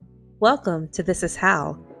Welcome to This Is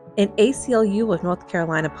How, an ACLU of North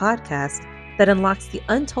Carolina podcast that unlocks the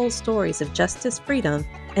untold stories of justice, freedom,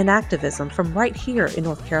 and activism from right here in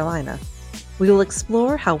North Carolina. We will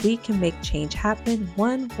explore how we can make change happen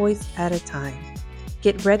one voice at a time.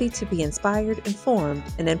 Get ready to be inspired, informed,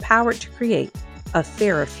 and empowered to create a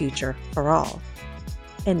fairer future for all.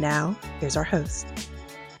 And now, here's our host.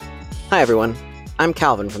 Hi everyone, I'm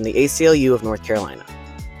Calvin from the ACLU of North Carolina.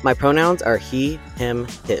 My pronouns are he, him,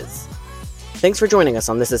 his. Thanks for joining us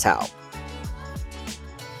on This Is How.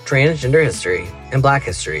 Transgender history and Black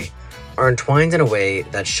history are entwined in a way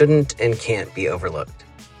that shouldn't and can't be overlooked.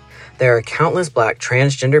 There are countless Black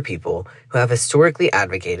transgender people who have historically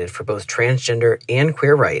advocated for both transgender and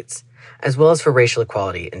queer rights, as well as for racial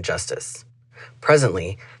equality and justice.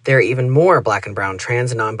 Presently, there are even more Black and brown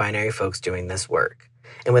trans and non-binary folks doing this work,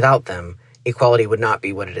 and without them, equality would not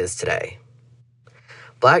be what it is today.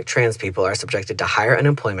 Black trans people are subjected to higher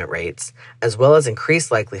unemployment rates, as well as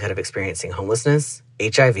increased likelihood of experiencing homelessness,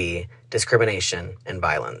 HIV, discrimination, and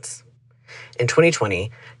violence. In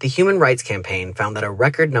 2020, the Human Rights Campaign found that a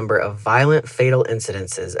record number of violent, fatal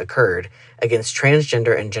incidences occurred against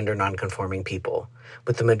transgender and gender nonconforming people,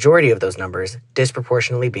 with the majority of those numbers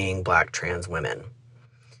disproportionately being Black trans women.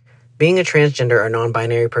 Being a transgender or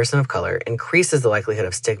non-binary person of color increases the likelihood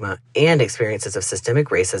of stigma and experiences of systemic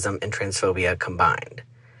racism and transphobia combined.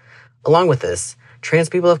 Along with this, trans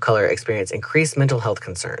people of color experience increased mental health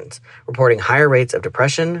concerns, reporting higher rates of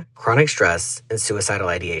depression, chronic stress, and suicidal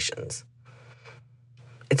ideations.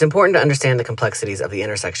 It's important to understand the complexities of the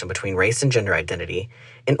intersection between race and gender identity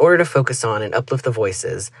in order to focus on and uplift the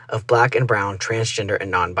voices of Black and brown transgender and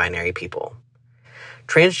non-binary people.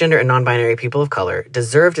 Transgender and non-binary people of color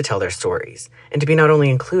deserve to tell their stories and to be not only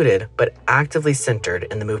included, but actively centered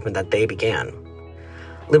in the movement that they began.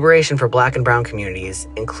 Liberation for Black and brown communities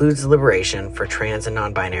includes the liberation for trans and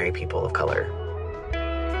non-binary people of color.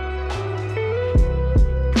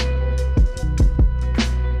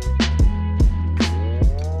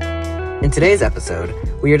 In today's episode,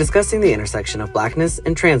 we are discussing the intersection of Blackness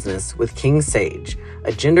and transness with King Sage,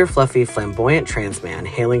 a gender-fluffy, flamboyant trans man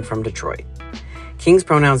hailing from Detroit. King's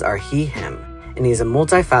pronouns are he, him, and he is a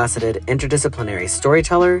multifaceted, interdisciplinary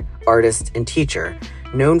storyteller, artist, and teacher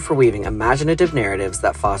known for weaving imaginative narratives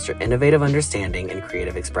that foster innovative understanding and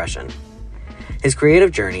creative expression. His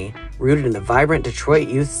creative journey, rooted in the vibrant Detroit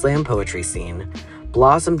youth slam poetry scene,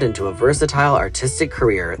 blossomed into a versatile artistic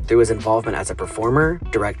career through his involvement as a performer,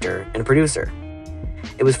 director, and producer.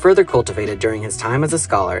 It was further cultivated during his time as a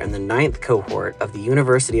scholar in the 9th cohort of the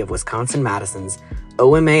University of Wisconsin-Madison's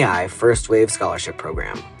OMAI First Wave Scholarship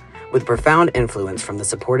Program, with profound influence from the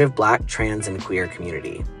supportive Black, trans, and queer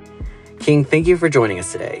community. King, thank you for joining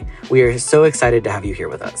us today. We are so excited to have you here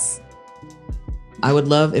with us. I would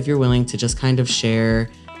love if you're willing to just kind of share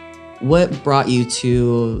what brought you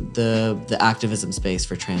to the activism space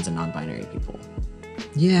for trans and non-binary people.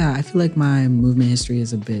 Yeah, I feel like my movement history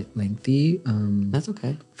is a bit lengthy. That's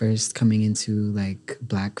okay. First coming into like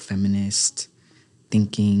Black feminist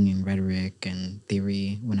thinking and rhetoric and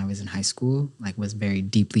theory when I was in high school, like was very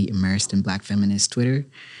deeply immersed in Black feminist Twitter.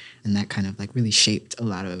 And that kind of like really shaped a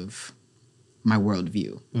lot of my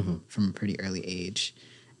worldview from a pretty early age.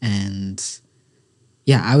 And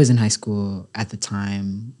yeah, I was in high school at the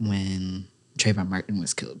time when Trayvon Martin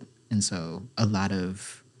was killed. And so a lot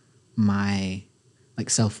of my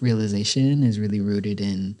like self-realization is really rooted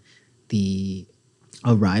in the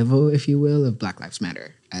arrival, if you will, of Black Lives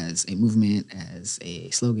Matter as a movement, as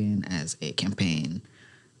a slogan, as a campaign,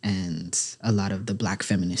 and a lot of the Black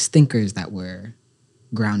feminist thinkers that were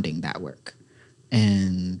grounding that work.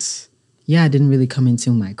 And yeah, I didn't really come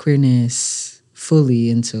into my queerness fully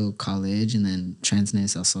until college, and then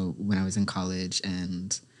transness also when I was in college.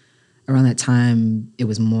 And around that time, it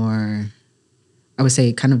was more, I would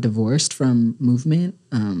say, kind of divorced from movement.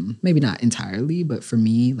 Maybe not entirely, but for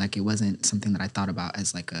me, like it wasn't something that I thought about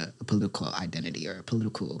as like a political identity or a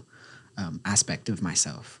political aspect of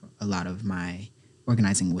myself. A lot of my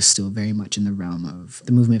organizing was still very much in the realm of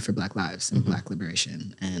the movement for Black lives and Black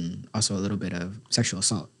liberation, and also a little bit of sexual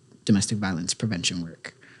assault, domestic violence prevention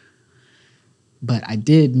work. But I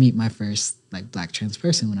did meet my first like Black trans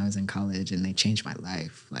person when I was in college, and they changed my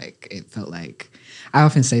life. Like it felt like, I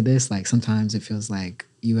often say this, like sometimes it feels like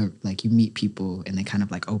you meet people and they kind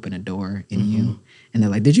of like open a door in you, and they're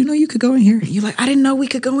like, "Did you know you could go in here?" And you're like, "I didn't know we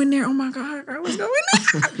could go in there. Oh my God, I was going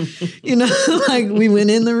there." You know, like we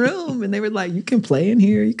went in the room and they were like, "You can play in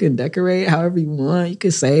here, you can decorate however you want, you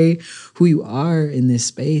can say who you are in this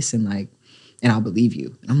space." And like and I'll believe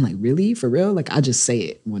you. And I'm like, really? For real? Like, I just say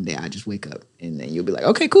it one day. I just wake up and then you'll be like,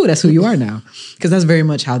 okay, cool. That's who you are now. Because that's very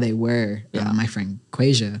much how they were. My friend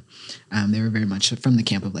Quasia, they were very much from the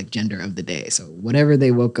camp of like gender of the day. So whatever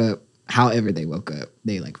they woke up, however they woke up,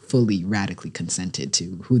 they like fully radically consented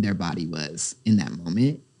to who their body was in that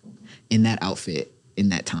moment, in that outfit, in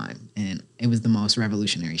that time. And it was the most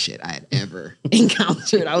revolutionary shit I had ever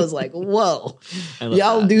encountered. I was like, whoa,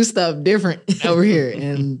 y'all do stuff different over here.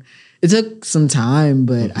 And it took some time,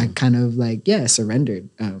 but I kind of like, surrendered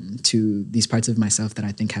to these parts of myself that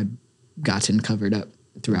I think had gotten covered up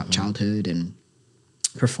throughout childhood and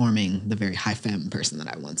performing the very high femme person that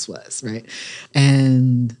I once was, right?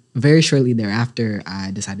 And very shortly thereafter,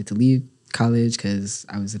 I decided to leave college because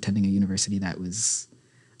I was attending a university that was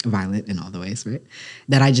violent in all the ways, right?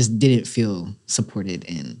 That I just didn't feel supported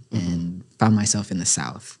in, and found myself in the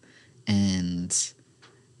South and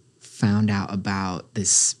found out about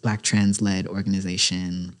this Black trans-led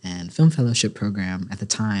organization and film fellowship program. At the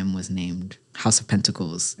time was named House of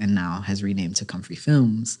Pentacles and now has renamed to Comfrey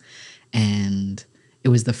Films. And it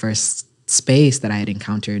was the first space that I had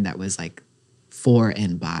encountered that was like for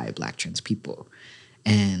and by Black trans people.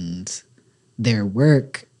 And their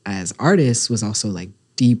work as artists was also like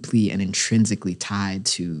deeply and intrinsically tied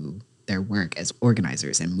to their work as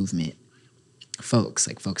organizers and movement folks,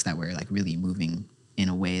 like folks that were like really moving in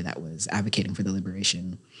a way that was advocating for the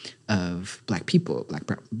liberation of Black people,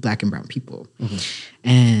 Black and brown people.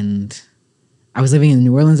 And I was living in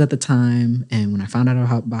New Orleans at the time, and when I found out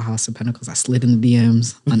about House of Pentacles, I slid in the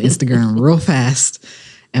DMs on Instagram real fast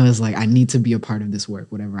and was like, I need to be a part of this work,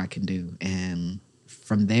 whatever I can do. And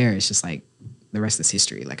from there, it's just like the rest is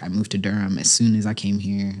history. Like I moved to Durham as soon as I came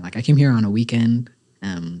here. Like I came here on a weekend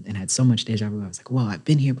and had so much deja vu. I was like, whoa, I've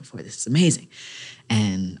been here before. This is amazing.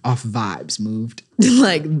 And off vibes moved,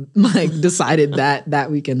 like decided that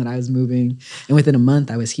weekend that I was moving. And within a month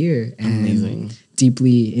I was here and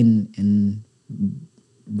deeply in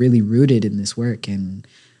really rooted in this work, and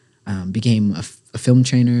became a film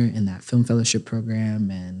trainer in that film fellowship program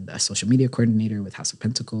and a social media coordinator with House of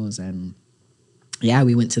Pentacles. And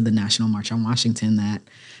we went to the National March on Washington that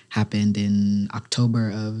happened in October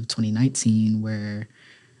of 2019, where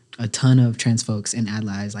a ton of trans folks and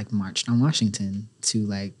allies like marched on Washington to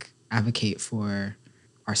like advocate for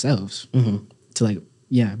ourselves, to like,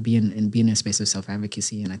 be in a space of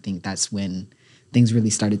self-advocacy. And I think that's when things really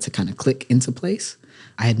started to kind of click into place.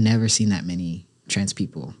 I had never seen that many trans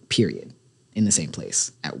people, period, in the same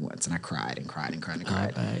place at once. And I cried and cried and cried and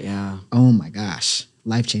cried. Oh my gosh,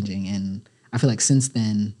 life-changing. And I feel like since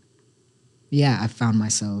then, I found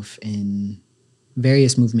myself in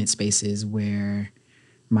various movement spaces where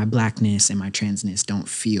my Blackness and my transness don't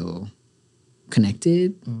feel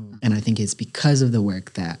connected. And I think it's because of the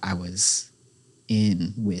work that I was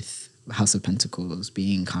in with House of Pentacles,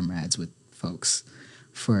 being comrades with folks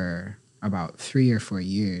for about 3 or 4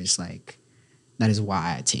 years. Like, that is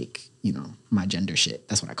why I take, my gender shit.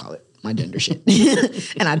 That's what I call it, my gender shit.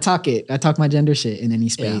 And I talk my gender shit in any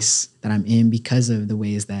space that I'm in, because of the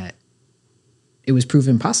ways that it was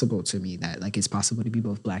proven possible to me that like it's possible to be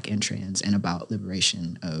both Black and trans, and about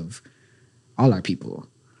liberation of all our people.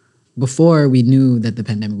 Before we knew that the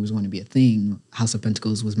pandemic was going to be a thing, House of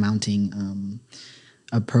Pentacles was mounting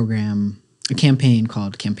a campaign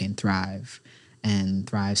called Campaign Thrive. And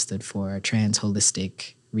Thrive stood for Trans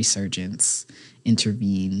Holistic Resurgence,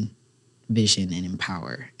 Intervene, Vision, and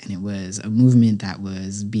Empower. And it was a movement that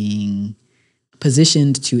was being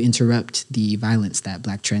positioned to interrupt the violence that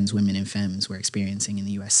Black trans women and femmes were experiencing in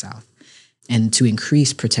the U.S. South, and to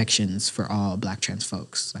increase protections for all Black trans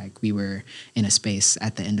folks. Like, we were in a space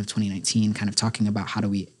at the end of 2019 kind of talking about how do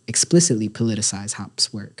we explicitly politicize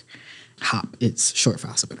HOP's work. HOP, it's short for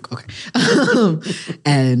House of Pentacles. Okay.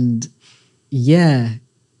 And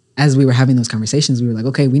as we were having those conversations, we were like,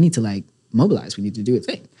 okay, we need to like mobilize. We need to do a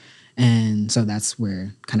thing. And so that's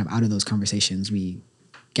where kind of out of those conversations, we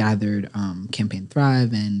gathered Campaign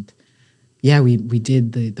Thrive. And we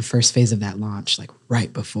did the first phase of that launch like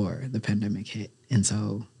right before the pandemic hit. And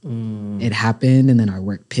so it happened, and then our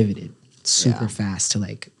work pivoted super fast to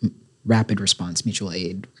like rapid response mutual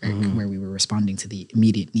aid work, where we were responding to the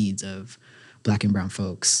immediate needs of Black and brown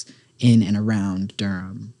folks in and around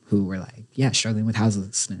Durham who were like, struggling with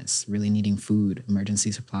houselessness, really needing food,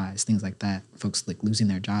 emergency supplies, things like that. Folks like losing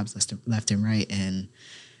their jobs left and right. And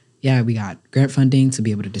we got grant funding to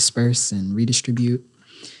be able to disperse and redistribute.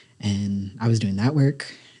 And I was doing that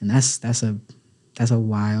work. And that's a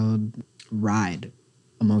wild ride,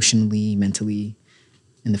 emotionally, mentally.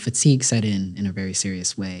 And the fatigue set in a very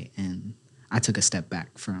serious way. And I took a step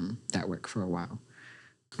back from that work for a while.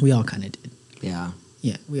 We all kind of did. Yeah.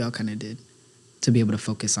 Yeah, we all kind of did. to be able to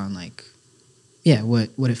focus on like,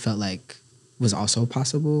 what it felt like was also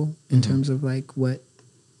possible in terms of like what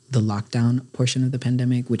the lockdown portion of the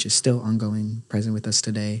pandemic, which is still ongoing, present with us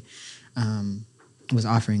today, was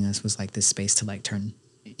offering us, was like this space to like turn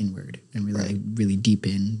inward and really like, really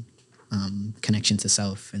deepen connection to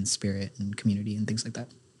self and spirit and community and things like that.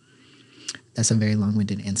 That's a very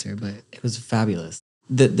long-winded answer, but It was fabulous.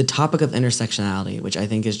 The topic of intersectionality, which I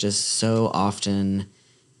think is just so often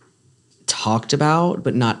talked about,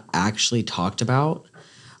 but not actually talked about.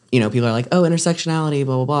 You know, people are like, oh, intersectionality,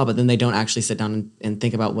 blah, blah, blah, but then they don't actually sit down and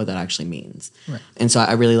think about what that actually means. Right. And so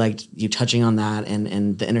I really liked you touching on that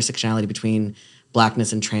and the intersectionality between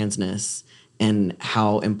Blackness and transness and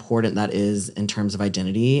how important that is in terms of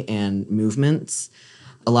identity and movements.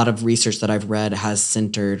 A lot of research that I've read has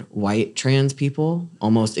centered white trans people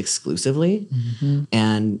almost exclusively.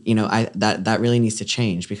 And, you know, that really needs to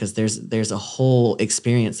change because there's a whole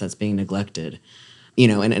experience that's being neglected, you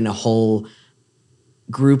know, and a whole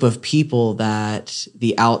group of people that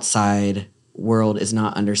the outside world is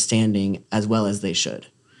not understanding as well as they should.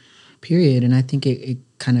 period. And I think it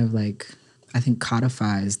kind of like, I think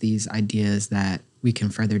codifies these ideas that we can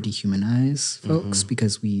further dehumanize folks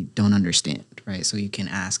because we don't understand, right? So you can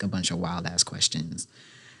ask a bunch of wild ass questions.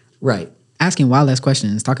 Right. Asking wild ass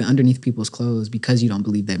questions, talking underneath people's clothes because you don't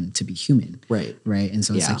believe them to be human. Right. Right. And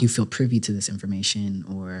so it's Yeah. like you feel privy to this information,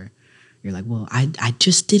 or you're like, well, I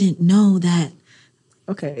just didn't know that.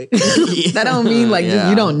 Okay. That don't mean like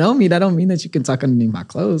you don't know me. That don't mean that you can talk underneath my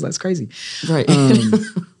clothes. That's crazy. Right.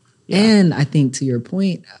 And I think to your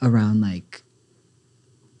point around like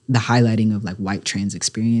the highlighting of like white trans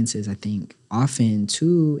experiences, I think often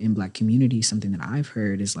too in Black communities, something that I've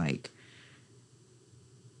heard is like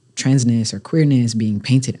transness or queerness being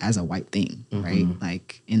painted as a white thing, right?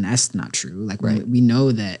 Like, and that's not true. Like we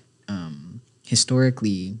know that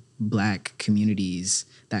historically Black communities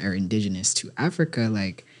that are indigenous to Africa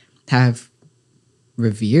like have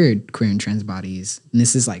revered queer and trans bodies, and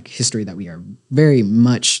this is like history that we are very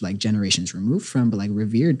much like generations removed from, but like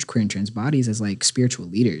revered queer and trans bodies as like spiritual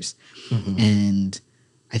leaders. And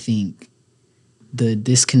I think the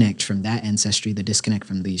disconnect from that ancestry, the disconnect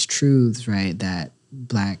from these truths, right, that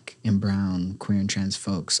Black and brown queer and trans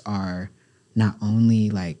folks are not only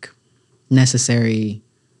like necessary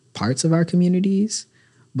parts of our communities,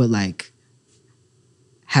 but like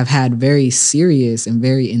have had very serious and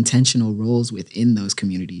very intentional roles within those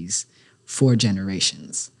communities for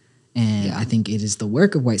generations. And I think it is the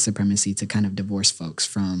work of white supremacy to kind of divorce folks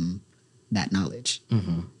from that knowledge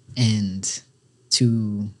and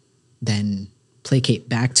to then placate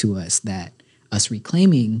back to us that us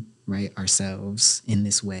reclaiming, right, ourselves in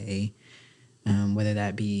this way, whether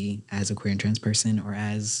that be as a queer and trans person or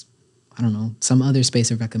as, I don't know, some other space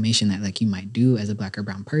of reclamation that like you might do as a Black or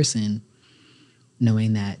brown person,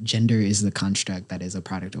 knowing that gender is the construct that is a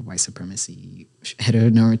product of white supremacy,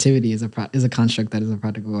 heteronormativity is a construct that is a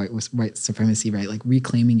product of white supremacy, right? Like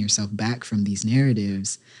reclaiming yourself back from these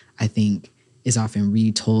narratives, I think is often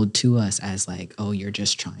retold to us as like, oh, you're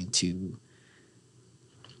just trying to,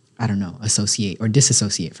 I don't know, associate or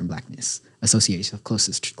disassociate from Blackness, associate yourself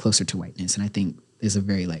closer to whiteness. And I think is a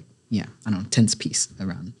very like, I don't know, tense piece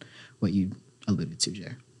around what you alluded to,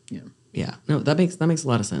 Jer. Yeah. Yeah. No, that makes a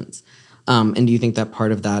lot of sense. And do you think that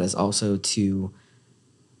part of that is also to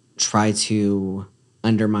try to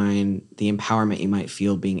undermine the empowerment you might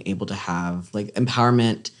feel being able to have, like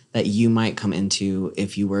empowerment that you might come into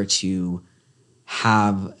if you were to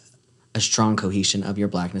have a strong cohesion of your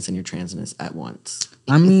Blackness and your transness at once?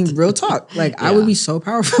 I mean, real talk. Like I would be so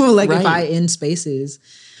powerful. Like if I in spaces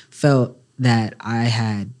felt that I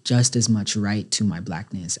had just as much right to my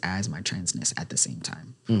Blackness as my transness at the same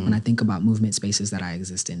time. When I think about movement spaces that I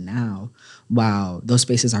exist in now, wow, those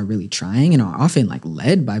spaces are really trying and are often like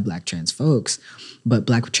led by Black trans folks, but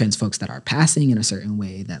Black trans folks that are passing in a certain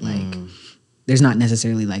way that like, there's not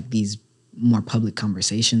necessarily like these more public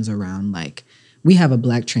conversations around like, we have a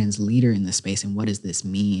Black trans leader in this space and what does this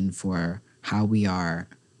mean for how we are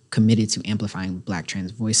committed to amplifying Black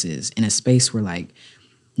trans voices in a space where like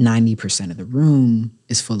 90% of the room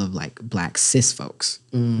is full of like Black cis folks,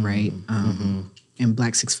 right? And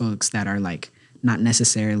Black cis folks that are like not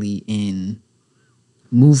necessarily in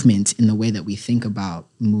movement in the way that we think about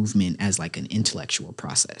movement as like an intellectual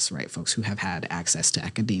process, right? Folks who have had access to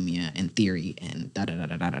academia and theory and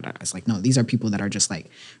da-da-da-da-da-da. It's like, no, these are people that are just like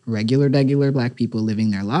regular Black people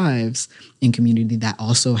living their lives in community that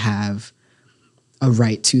also have a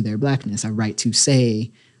right to their Blackness, a right to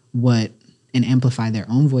say what and amplify their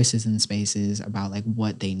own voices in spaces about like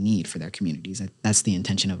what they need for their communities. That's the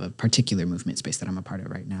intention of a particular movement space that I'm a part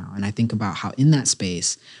of right now. And I think about how in that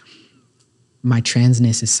space, my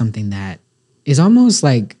transness is something that is almost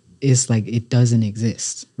like, it's like it doesn't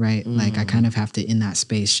exist, right? Like I kind of have to, in that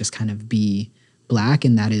space, just kind of be Black,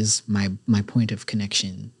 and that is my point of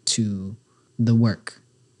connection to the work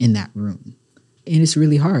in that room. And it's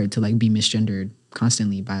really hard to like be misgendered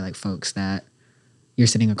constantly by like folks that you're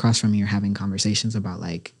sitting across from, and you're having conversations about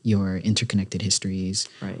like your interconnected histories,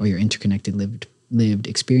 Right. or your interconnected lived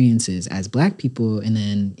experiences as Black people, and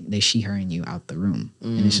then they she her and you out the room.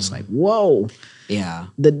 And it's just like, whoa. Yeah.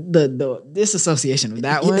 The disassociation of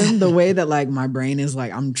that one, the way that like my brain is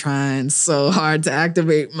like, I'm trying so hard to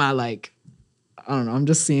activate my like, I don't know, I'm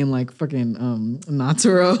just seeing like fucking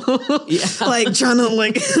Naturo, like trying to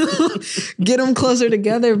like get them closer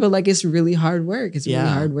together, but like it's really hard work. It's really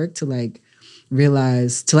hard work to like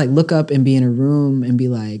realize, to like look up and be in a room and be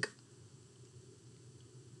like,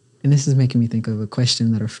 and this is making me think of a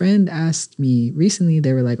question that a friend asked me recently.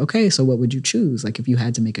 They were like, okay, so what would you choose? Like if you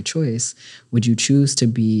had to make a choice, would you choose to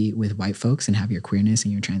be with white folks and have your queerness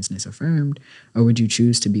and your transness affirmed? Or would you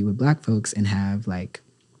choose to be with Black folks and have like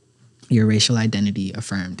your racial identity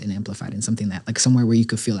affirmed and amplified in something that like somewhere where you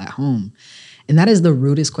could feel at home? And that is the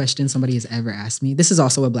rudest question somebody has ever asked me. This is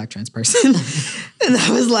also a Black trans person. And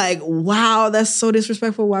I was like, wow, that's so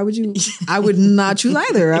disrespectful. Why would you? I would not choose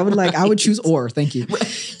either. I would choose or, thank you.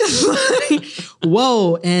 Like,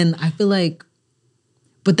 whoa. And I feel like,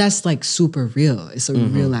 but that's like super real. It's a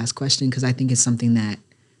real ass question, because I think it's something that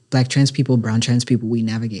Black trans people, brown trans people, we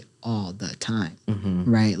navigate all the time,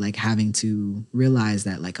 right? Like having to realize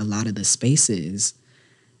that like a lot of the spaces,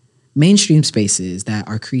 mainstream spaces that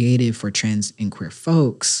are created for trans and queer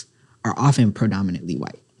folks are often predominantly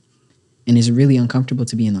white. And it's really uncomfortable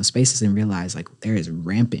to be in those spaces and realize like there is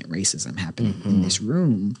rampant racism happening in this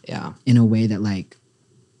room in a way that like,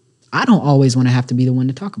 I don't always want to have to be the one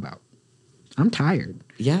to talk about. I'm tired.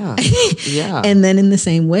 Yeah. Yeah. And then in the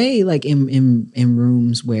same way, like in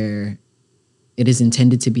rooms where it is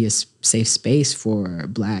intended to be a safe space for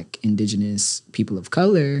Black, Indigenous, people of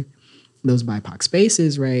color, those BIPOC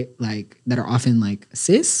spaces, right? Like that are often like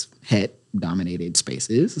cis het dominated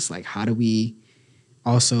spaces. It's like, how do we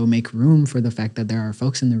also make room for the fact that there are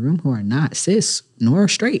folks in the room who are not cis nor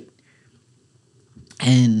straight?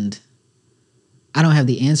 And I don't have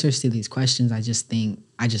the answers to these questions. I just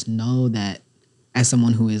know that as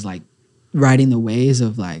someone who is like riding the waves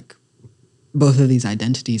of like both of these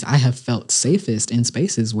identities, I have felt safest in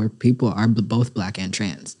spaces where people are both Black and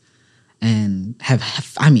trans, and have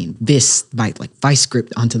vice grip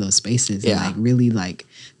onto those spaces and like really like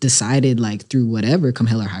decided like through whatever, come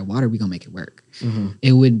hell or high water, we gonna make it work.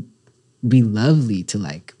 It would be lovely to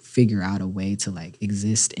like figure out a way to like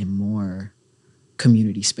exist in more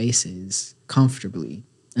community spaces comfortably.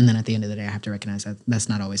 And then at the end of the day, I have to recognize that that's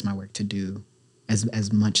not always my work to do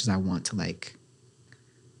as much as I want to like,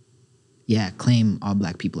 claim all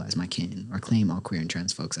Black people as my kin or claim all queer and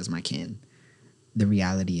trans folks as my kin. The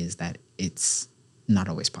reality is that it's not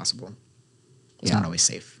always possible. It's not always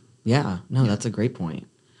safe. Yeah. No, that's a great point.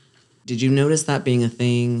 Did you notice that being a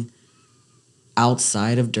thing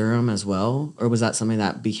outside of Durham as well? Or was that something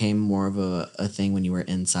that became more of a thing when you were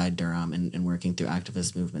inside Durham and working through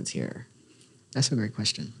activist movements here? That's a great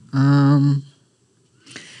question. I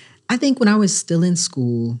think when I was still in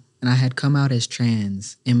school and I had come out as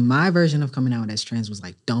trans, and my version of coming out as trans was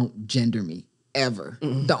like, don't gender me ever.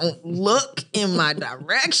 Don't look in my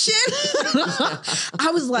direction.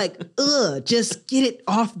 I was like, just get it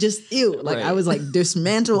off, just ew. Like I was like,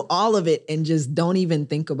 dismantle all of it and just don't even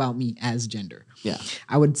think about me as gender. Yeah.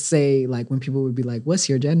 I would say like when people would be like, what's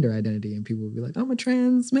your gender identity? And people would be like, I'm a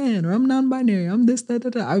trans man, or I'm non-binary, I'm this, that,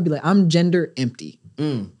 that, that. I would be like, I'm gender empty.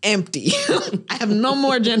 Empty. I have no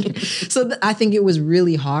more gender. So I think it was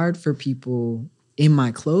really hard for people in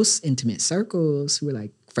my close, intimate circles who were like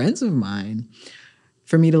friends of mine,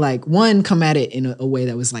 for me to like, one, come at it in a way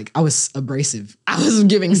that was like, I was abrasive. I was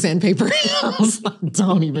giving sandpaper. I was like,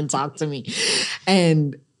 don't even talk to me.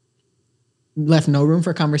 And left no room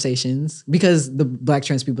for conversations, because the Black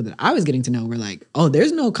trans people that I was getting to know were like, oh,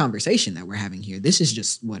 there's no conversation that we're having here. This is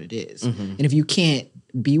just what it is. And if you can't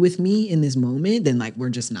be with me in this moment, then like, we're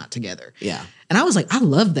just not together. Yeah. And I was like, I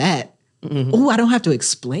love that. Oh, I don't have to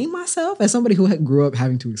explain myself, as somebody who grew up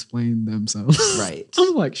having to explain themselves. Right.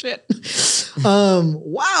 I'm like, shit.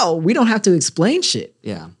 Wow, we don't have to explain shit.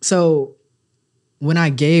 Yeah. So when I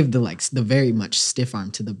gave the very much stiff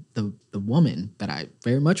arm to the woman that I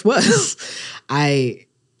very much was, I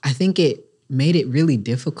think it made it really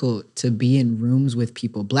difficult to be in rooms with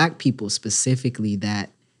people, Black people specifically,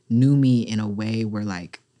 that knew me in a way where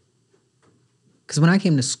like, because when I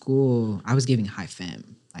came to school, I was giving high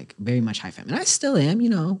femme, like very much high femme, and I still am. You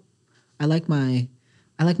know, I like my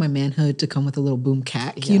I like my manhood to come with a little boom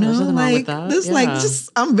cack, Yeah, you know? there's nothing wrong with Like that. this, like Yeah.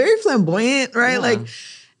 just I'm very flamboyant, right? Yeah. Like,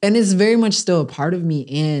 and it's very much still a part of me.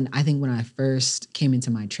 And I think when I first came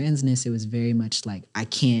into my transness, it was very much like I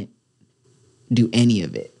can't do any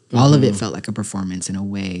of it. All of it felt like a performance in a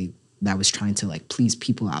way that was trying to like please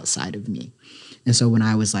people outside of me. And so when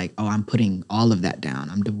I was like, oh, I'm putting all of that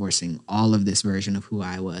down, I'm divorcing all of this version of who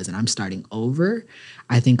I was and I'm starting over,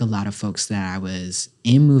 I think a lot of folks that I was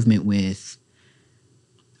in movement with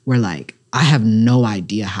were like, I have no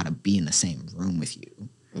idea how to be in the same room with you,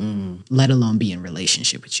 let alone be in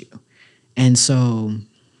relationship with you. And so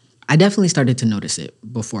I definitely started to notice it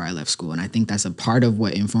before I left school. And I think that's a part of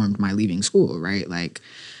what informed my leaving school, right? Like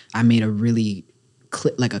I made a really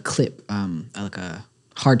like a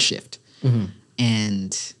hard shift.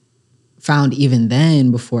 And found even then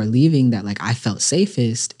before leaving that like I felt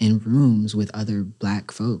safest in rooms with other Black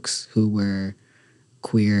folks who were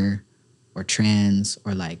queer or trans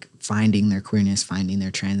or like finding their queerness, finding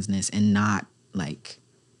their transness and not like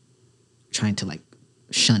trying to like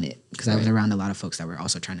shun it. Because I was around a lot of folks that were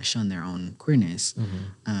also trying to shun their own queerness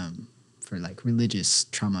for like religious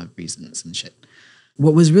trauma reasons and shit.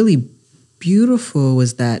 What was really beautiful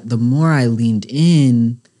was that the more I leaned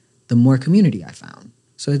in, the more community I found.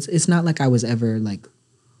 So it's not like I was ever like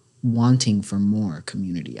wanting for more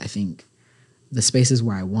community. I think the spaces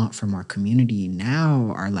where I want for more community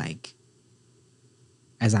now are like,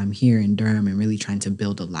 as I'm here in Durham and really trying to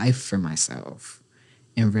build a life for myself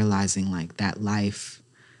and realizing like that life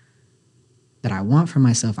that I want for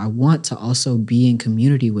myself, I want to also be in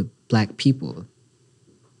community with Black people.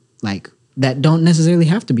 Like that don't necessarily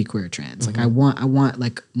have to be queer or trans. Like I want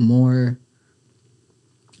like more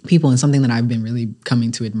people, and something that I've been really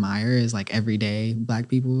coming to admire is like everyday Black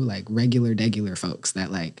people, like regular folks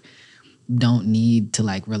that like don't need to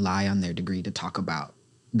like rely on their degree to talk about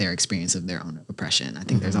their experience of their own oppression. I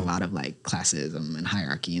think there's a lot of like classism and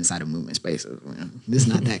hierarchy inside of movement spaces. Well, this is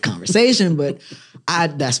not that conversation, but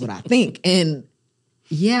that's what I think. And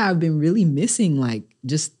yeah, I've been really missing like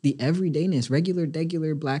just the everydayness,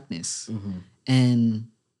 regular Blackness. And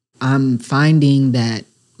I'm finding that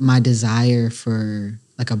my desire for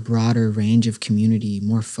like a broader range of community,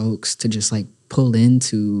 more folks to just like pull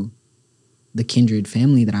into the kindred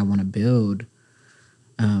family that I want to build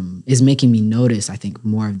is making me notice, I think,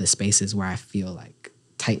 more of the spaces where I feel like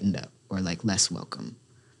tightened up or like less welcome.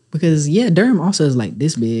 Because yeah, Durham also is like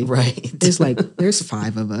this big. Right. It's like there's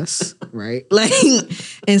 5 of us, right? Like,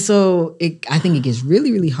 and so I think it gets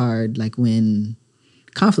really, really hard like when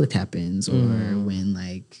conflict happens or when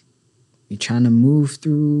like you're trying to move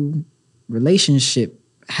through relationship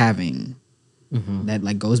having that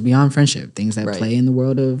like goes beyond friendship, things that play in the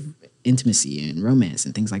world of intimacy and romance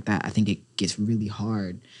and things like that. I think it gets really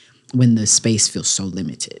hard when the space feels so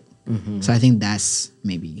limited. So I think that's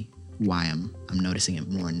maybe why I'm noticing it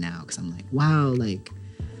more now, because I'm like, wow, like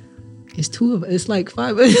it's 2 of us, it's like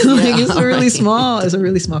 5 like it's a really small, it's a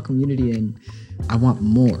really small community, and I want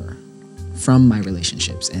more from my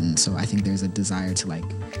relationships. And so I think there's a desire to like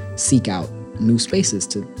seek out new spaces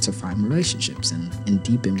to find relationships and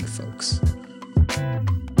deepen with folks.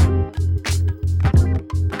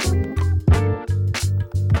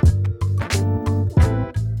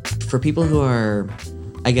 For people who are,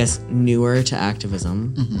 I guess, newer to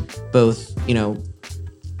activism, both, you know,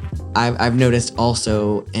 I've noticed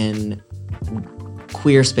also in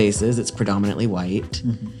queer spaces, it's predominantly white,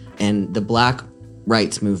 and the Black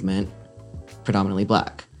rights movement, predominantly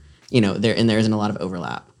Black. You know, there isn't a lot of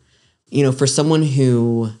overlap. You know, for someone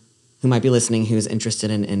who might be listening, who's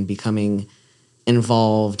interested in becoming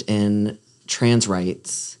involved in trans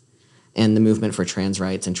rights and the movement for trans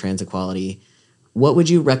rights and trans equality, what would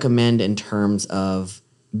you recommend in terms of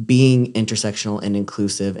being intersectional and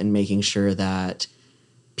inclusive and making sure that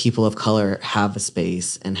people of color have a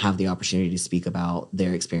space and have the opportunity to speak about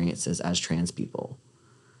their experiences as trans people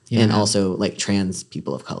and also like trans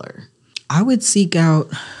people of color? I would seek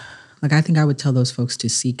out, like I think I would tell those folks to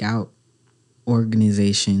seek out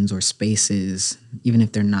organizations or spaces, even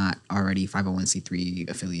if they're not already 501c3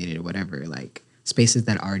 affiliated or whatever, like spaces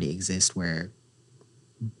that already exist where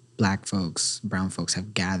Black folks, brown folks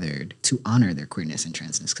have gathered to honor their queerness and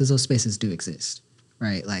transness, because those spaces do exist,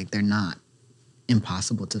 right? Like they're not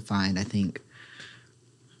impossible to find. I think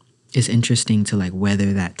it's interesting to like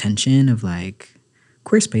weather that tension of like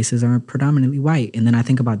queer spaces are predominantly white. And then I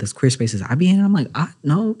think about this queer spaces I be in and I'm like,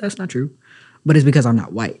 no, that's not true. But it's because I'm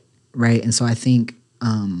not white, right? And so I think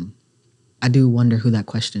I do wonder who that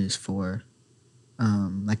question is for.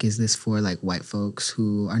 Like, is this for like white folks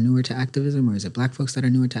who are newer to activism, or is it Black folks that are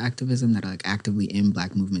newer to activism that are like actively in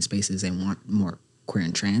Black movement spaces and want more queer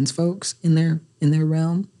and trans folks in their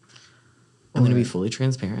realm? I'm going to be fully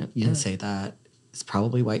transparent Yeah. and say that it's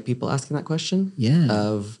probably white people asking that question. Yeah.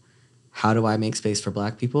 Of how do I make space for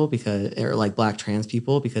Black people or like Black trans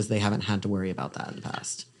people, because they haven't had to worry about that in the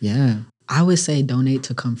past. Yeah. I would say donate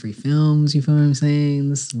to Comfrey Films, you feel what I'm saying?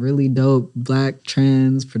 This really dope Black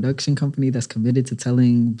trans production company that's committed to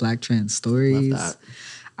telling Black trans stories. Love that.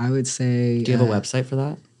 I would say... Do you have a website for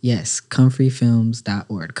that? Yes,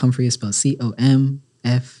 comfreyfilms.org. Comfrey is spelled C-O-M-F-R-E-Y.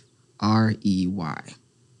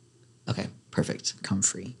 Okay, perfect.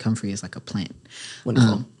 Comfrey. Comfrey is like a plant.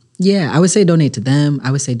 Wonderful. Yeah, I would say donate to them. I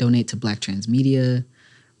would say donate to Black trans media,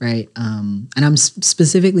 right? And I'm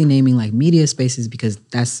specifically naming like media spaces because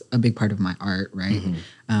that's a big part of my art, right?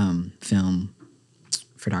 Film,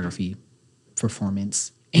 photography,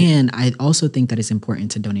 performance. And I also think that it's important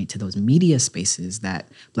to donate to those media spaces that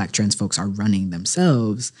Black trans folks are running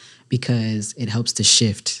themselves, because it helps to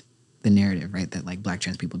shift the narrative, right? That like Black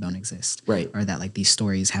trans people don't exist. Right. Or that like these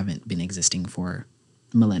stories haven't been existing for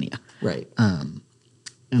millennia. Right.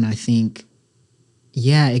 And I think,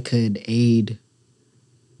 yeah, it could aid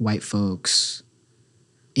white folks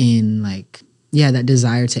in like, yeah, that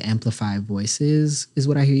desire to amplify voices is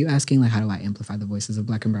what I hear you asking. Like, how do I amplify the voices of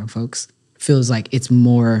Black and brown folks? Feels like it's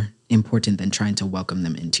more important than trying to welcome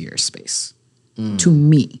them into your space. To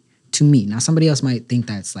me. Now, somebody else might think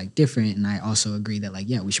that's like different. And I also agree that like,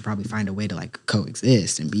 yeah, we should probably find a way to like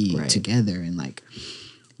coexist and be together and like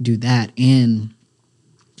do that. And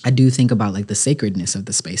I do think about like the sacredness of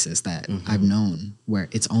the spaces that I've known where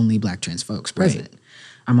it's only Black trans folks present. Right.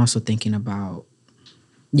 I'm also thinking about,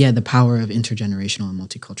 yeah, the power of intergenerational and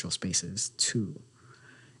multicultural spaces too.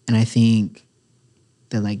 And I think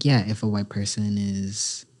that like, yeah, if a white person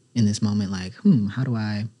is in this moment like, how do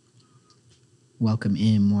I welcome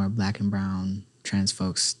in more Black and brown trans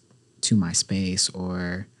folks to my space?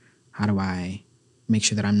 Or how do I make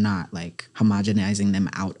sure that I'm not like homogenizing them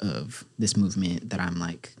out of this movement that I'm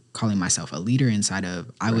like calling myself a leader inside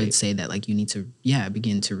of? I would say that like you need to,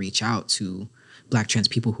 begin to reach out to Black trans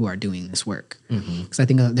people who are doing this work. Because I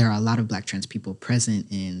think there are a lot of Black trans people present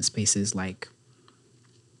in spaces like,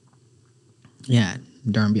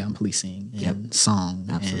 Durham Beyond Policing and Song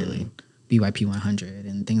and BYP 100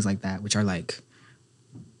 and things like that, which are like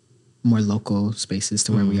more local spaces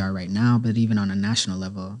to where we are right now. But even on a national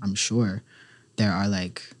level, I'm sure there are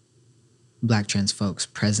like Black trans folks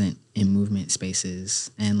present in movement spaces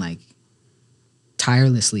and like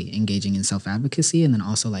tirelessly engaging in self-advocacy, and then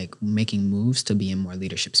also like making moves to be in more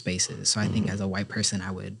leadership spaces. So I think as a white person,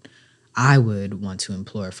 I would want to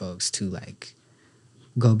implore folks to like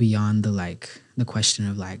go beyond the question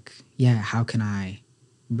of like, how can I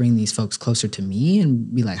bring these folks closer to me,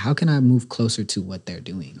 and be like, how can I move closer to what they're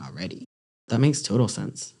doing already? That makes total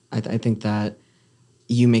sense. I think that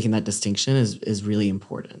you making that distinction is really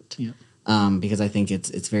important. Yeah. Because I think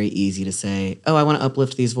it's very easy to say, oh, I want to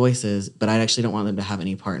uplift these voices, but I actually don't want them to have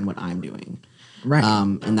any part in what I'm doing. Right.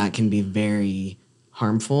 And that can be very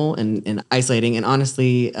harmful and isolating. And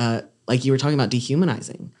honestly, like you were talking about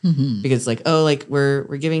dehumanizing. Because it's like, oh, like we're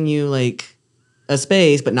giving you like a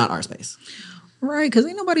space, but not our space. Right, because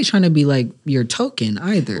ain't nobody trying to be like your token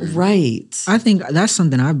either. Right. I think that's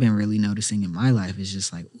something I've been really noticing in my life, is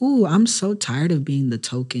just like, ooh, I'm so tired of being the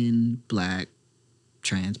token Black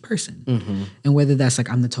trans person. And whether that's like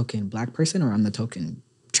I'm the token Black person, or I'm the token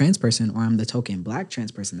trans person, or I'm the token Black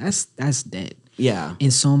trans person, that's dead. Yeah. In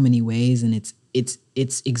so many ways, and it's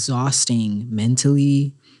exhausting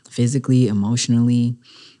mentally, physically, emotionally,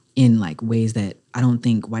 in like ways that I don't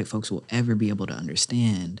think white folks will ever be able to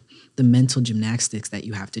understand. The mental gymnastics that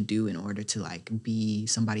you have to do in order to like be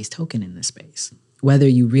somebody's token in this space. Whether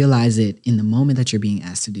you realize it in the moment that you're being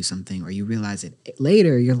asked to do something, or you realize it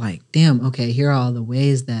later, you're like, damn, okay, here are all the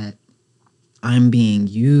ways that I'm being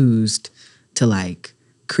used to like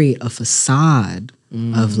create a facade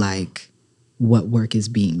of like what work is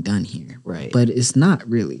being done here. Right. But it's not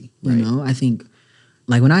really, you know? I think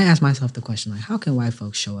like when I ask myself the question, like, how can white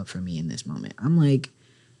folks show up for me in this moment? I'm like,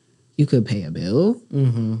 you could pay a bill.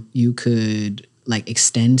 You could like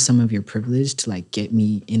extend some of your privilege to like get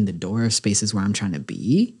me in the door of spaces where I'm trying to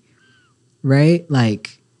be, right?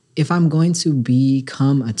 Like if I'm going to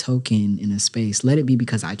become a token in a space, let it be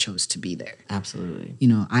because I chose to be there. Absolutely. You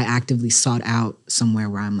know, I actively sought out somewhere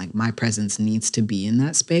where I'm like, my presence needs to be in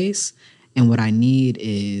that space. And what I need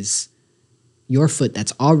is your foot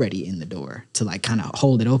that's already in the door to like kind of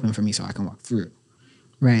hold it open for me so I can walk through,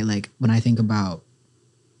 right? Like when I think about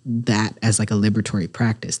that as like a liberatory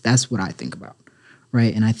practice, that's what I think about,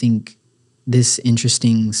 right? And I think this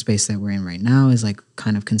interesting space that we're in right now is like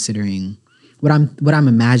kind of considering what I'm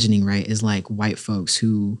imagining, right, is like white folks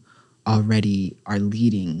who already are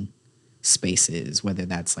leading spaces, whether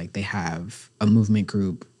that's like they have a movement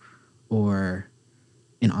group or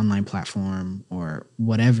an online platform or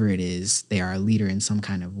whatever it is, they are a leader in some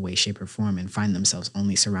kind of way, shape, or form and find themselves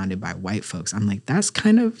only surrounded by white folks. I'm like, that's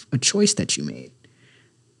kind of a choice that you made.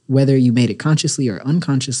 Whether you made it consciously or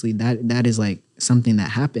unconsciously, that is like something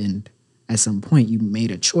that happened at some point. You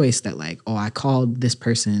made a choice that like, oh, I called this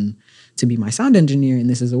person to be my sound engineer and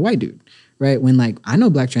this is a white dude, right? When like, I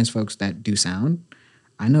know black trans folks that do sound.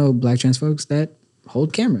 I know black trans folks that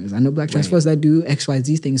hold cameras. I know black trans folks that do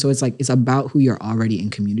XYZ things. So it's like, it's about who you're already in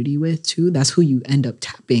community with too. That's who you end up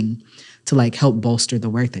tapping to like help bolster the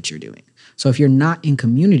work that you're doing. So if you're not in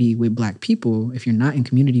community with black people, if you're not in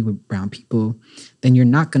community with brown people, then you're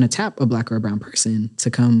not going to tap a black or a brown person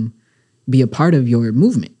to come be a part of your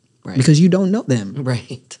movement because you don't know them.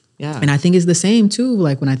 Right. Yeah. And I think it's the same too,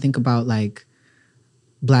 like when I think about like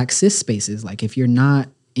black cis spaces, like if you're not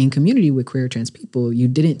in community with queer trans people, you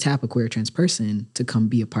didn't tap a queer trans person to come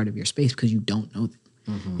be a part of your space because you don't know them.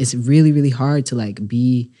 Mm-hmm. It's really, really hard to like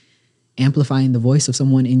be amplifying the voice of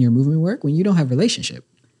someone in your movement work when you don't have relationship.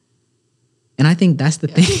 And I think that's the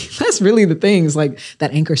thing. That's really the things like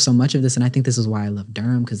that anchor so much of this. And I think this is why I love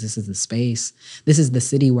Durham, because this is the space. This is the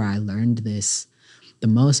city where I learned this the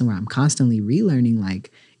most and where I'm constantly relearning.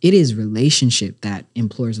 Like it is relationship that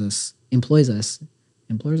employs us,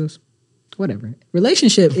 whatever.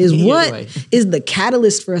 Relationship is what is the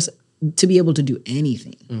catalyst for us to be able to do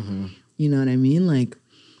anything. Mm-hmm. You know what I mean? Like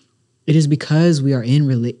it is because we are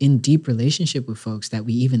in deep relationship with folks that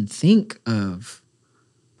we even think of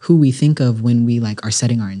who we think of when we like are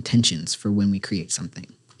setting our intentions for when we create something.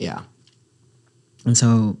 Yeah. And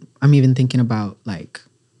so I'm even thinking about like,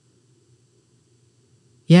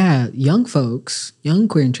 young folks, young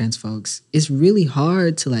queer and trans folks, it's really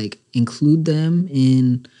hard to like include them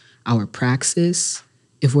in our praxis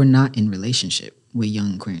if we're not in relationship with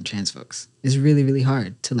young queer and trans folks. It's really, really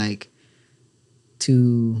hard to like,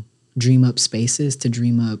 to dream up spaces, to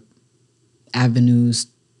dream up avenues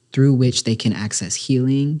through which they can access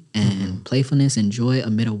healing and playfulness and joy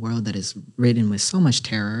amid a world that is ridden with so much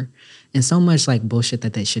terror and so much like bullshit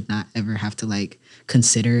that they should not ever have to like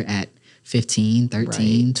consider at 15,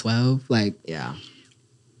 13, 12, like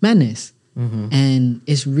madness. Mm-hmm. And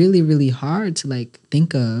it's really, really hard to like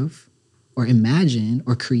think of or imagine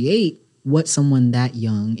or create what someone that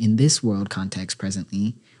young in this world context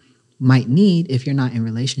presently might need if you're not in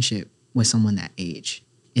relationship with someone that age.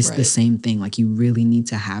 It's the same thing. Like you really need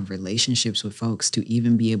to have relationships with folks to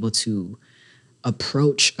even be able to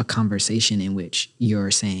approach a conversation in which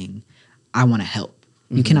you're saying, I want to help.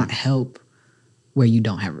 Mm-hmm. You cannot help where you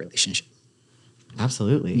don't have a relationship.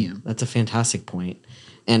 Absolutely. Yeah. That's a fantastic point.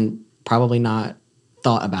 And probably not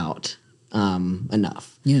thought about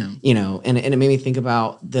enough. Yeah. You know, and it made me think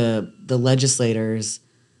about the legislators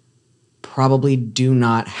probably do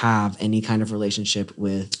not have any kind of relationship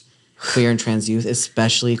with queer and trans youth,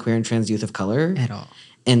 especially queer and trans youth of color. At all.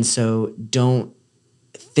 And so don't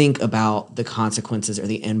think about the consequences or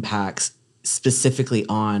the impacts specifically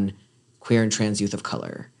on queer and trans youth of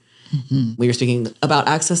color. Mm-hmm. We were speaking about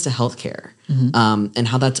access to healthcare, and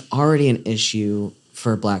how that's already an issue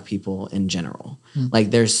for Black people in general. Mm-hmm. Like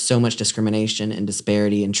there's so much discrimination and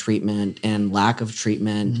disparity in treatment and lack of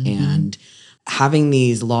treatment, and having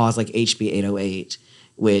these laws like HB 808,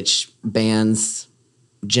 which bans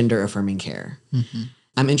gender-affirming care. Mm-hmm.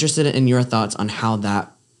 I'm interested in your thoughts on how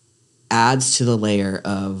that adds to the layer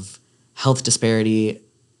of health disparity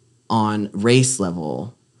on race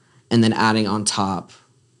level and then adding on top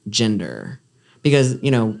gender. Because,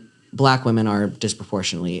 you know, Black women are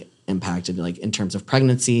disproportionately impacted, like in terms of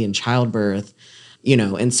pregnancy and childbirth, you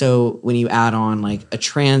know, and so when you add on like a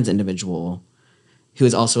trans individual who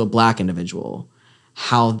is also a Black individual,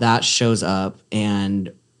 how that shows up.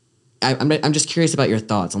 And I'm just curious about your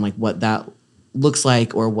thoughts on like what that looks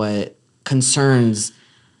like or what concerns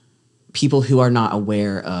people who are not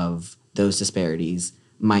aware of those disparities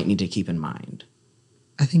might need to keep in mind.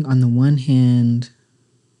 I think on the one hand,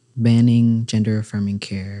 banning gender-affirming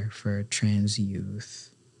care for trans youth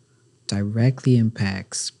directly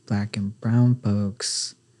impacts Black and brown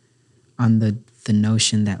folks on the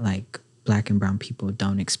notion that like Black and brown people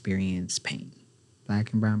don't experience pain.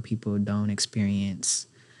 Black and brown people don't experience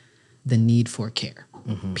the need for care,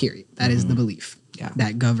 period. That is the belief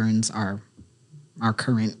that governs our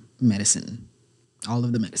current medicine, all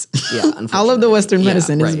of the medicine. Yeah, all of the Western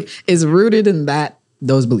medicine is rooted in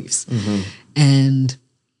those beliefs. Mm-hmm. And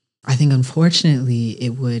I think, unfortunately,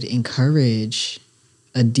 it would encourage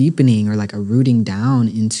a deepening or like a rooting down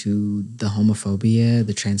into the homophobia,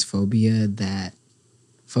 the transphobia that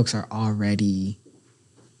folks are already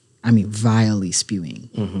vilely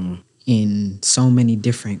spewing in so many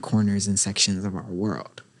different corners and sections of our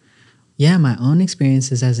world. Yeah, my own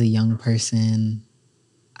experiences as a young person,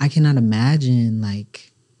 I cannot imagine,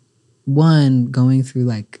 like, one, going through,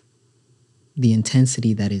 like, the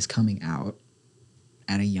intensity that is coming out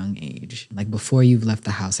at a young age. Like, before you've left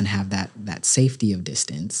the house and have that safety of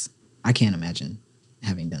distance. I can't imagine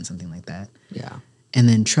having done something like that. Yeah. And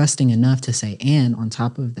then trusting enough to say, and on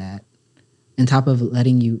top of that, on top of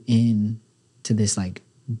letting you in to this, like,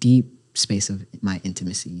 deep space of my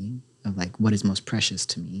intimacy, of, like, what is most precious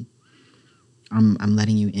to me, I'm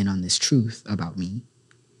letting you in on this truth about me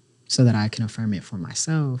so that I can affirm it for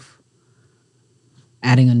myself.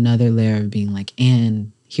 Adding another layer of being like,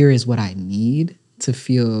 and here is what I need to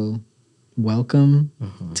feel welcome,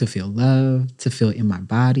 to feel loved, to feel in my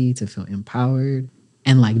body, to feel empowered.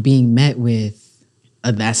 And, like, being met with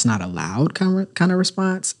a that's not allowed kind of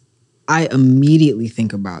response, I immediately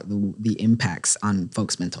think about the impacts on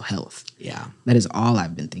folks' mental health. Yeah. That is all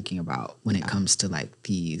I've been thinking about when it comes to, like,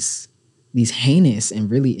 these heinous and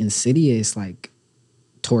really insidious, like,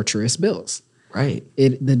 torturous bills. Right.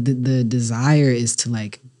 The desire is to,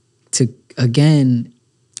 like, to again,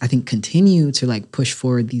 I think, continue to, like, push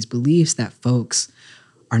forward these beliefs that folks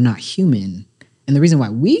are not human. And the reason why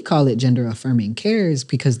we call it gender affirming care is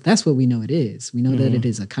because that's what we know it is. We know that it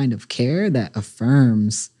is a kind of care that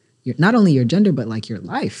affirms not only your gender, but, like, your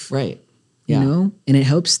life. Right. Yeah. You know? And it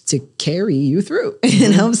helps to carry you through.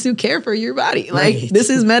 It helps to care for your body. Like, Right. this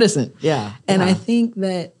is medicine. Yeah. And yeah. I think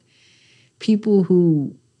that people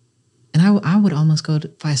who, and I would almost go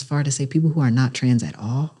as far to say people who are not trans at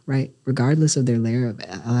all, right? Regardless of their layer of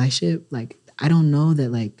allyship, like, I don't know that,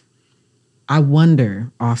 like, I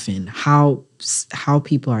wonder often how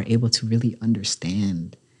people are able to really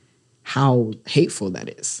understand how hateful that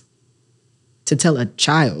is. To tell a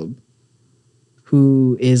child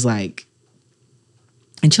who is, like,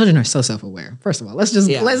 and children are so self-aware. First of all, let's just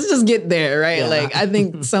get there, right? Yeah. Like, I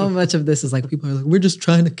think so much of this is, like, people are like, we're just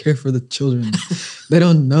trying to care for the children. They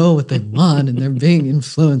don't know what they want, and they're being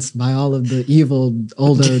influenced by all of the evil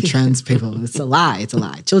older trans people. It's a lie. It's a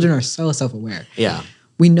lie. Children are so self-aware. Yeah.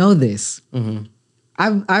 We know this.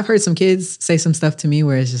 I've heard some kids say some stuff to me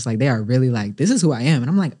where it's just like, they are really like, this is who I am. And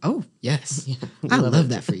I'm like, oh, yes. I love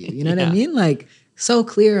that for you. You know what I mean? Like, so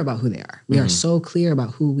clear about who they are. We are so clear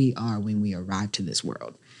about who we are when we arrive to this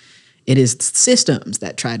world. It is systems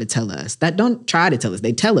that try to tell us, that don't try to tell us,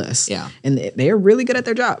 they tell us. Yeah. And they're really good at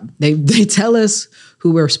their job. They tell us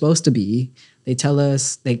who we're supposed to be. They tell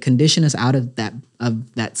us, they condition us out of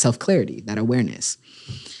that self-clarity, that awareness.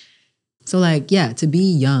 So, like, yeah, to be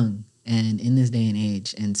young and in this day and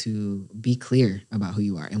age and to be clear about who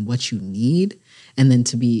you are and what you need, and then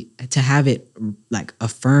to have it, like,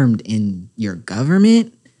 affirmed in your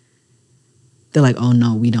government, they're like, oh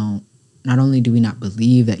no, we don't. Not only do we not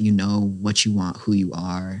believe that you know what you want, who you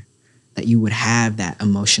are, that you would have that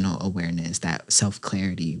emotional awareness, that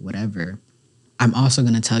self-clarity, whatever, I'm also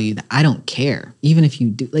going to tell you that I don't care. Even if you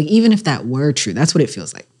do, like, even if that were true, that's what it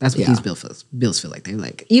feels like. That's what these bills feel like. They're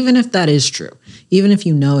like, even if that is true, even if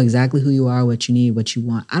you know exactly who you are, what you need, what you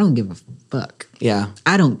want, I don't give a fuck. Yeah.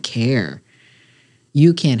 I don't care.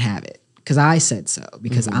 You can't have it because I said so,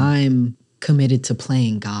 because I'm committed to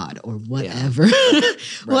playing God or whatever,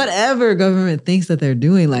 whatever government thinks that they're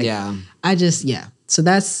doing. Like, I just, So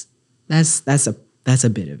that's a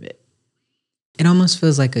bit of it. It almost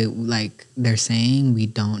feels like they're saying we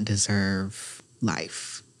don't deserve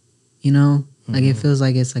life, you know? Like, it feels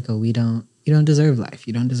like it's like you don't deserve life.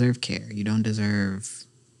 You don't deserve care. You don't deserve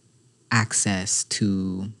access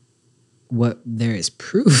to what there is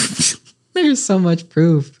proof. There's so much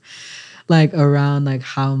proof, like, around, like,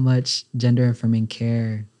 how much gender affirming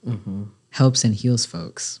care helps and heals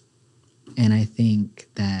folks. And I think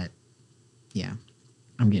that,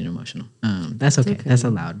 I'm getting emotional. That's okay. That's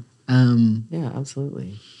allowed. Yeah,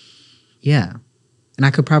 absolutely. Yeah. And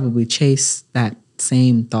I could probably chase that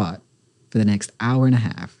same thought for the next hour and a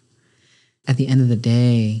half. At the end of the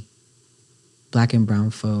day, Black and brown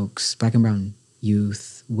folks, Black and brown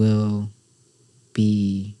youth will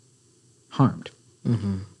be harmed.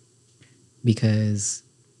 Because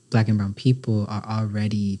Black and brown people are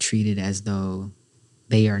already treated as though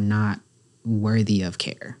they are not worthy of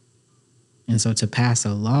care. And so to pass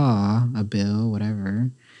a law, a bill,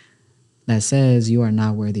 whatever, that says you are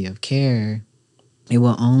not worthy of care, it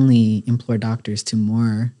will only implore doctors to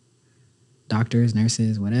more doctors,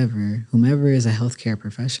 nurses, whatever, whomever is a healthcare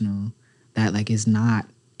professional that, like, is not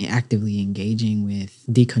actively engaging with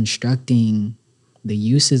deconstructing the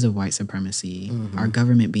uses of white supremacy, our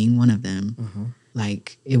government being one of them.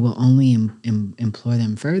 Like, it will only implore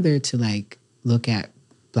them further to, like, look at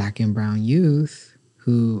Black and brown youth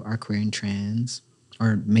who are queer and trans,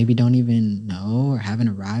 or maybe don't even know or haven't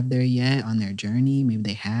arrived there yet on their journey. Maybe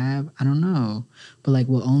they have, I don't know. But like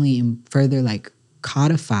will only further like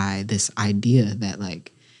codify this idea that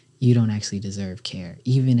like you don't actually deserve care.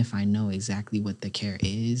 Even if I know exactly what the care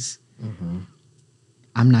is,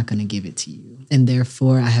 I'm not going to give it to you. And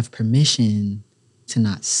therefore I have permission to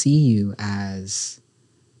not see you as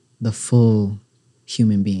the full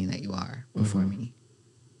human being that you are before me.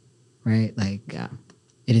 Right? Like,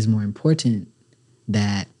 it is more important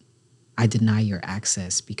that I deny your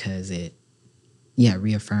access because it,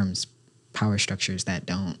 reaffirms power structures that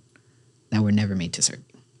were never made to serve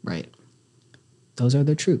you. Right. Those are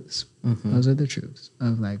the truths. Those are the truths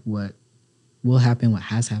of like what will happen, what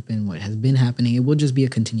has happened, what has been happening. It will just be a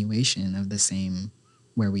continuation of the same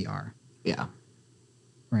where we are. Yeah.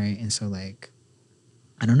 Right. And so like,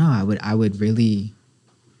 I don't know, I would really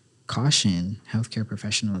caution healthcare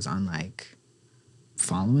professionals on like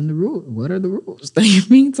following the rule. What are the rules that you're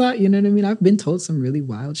being taught? You know what I mean? I've been told some really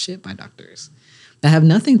wild shit by doctors that have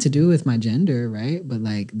nothing to do with my gender, right? But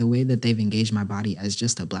like the way that they've engaged my body as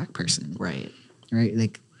just a Black person. Right. Right?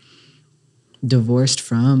 Like divorced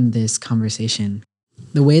from this conversation,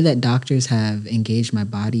 the way that doctors have engaged my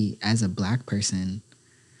body as a Black person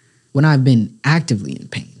when I've been actively in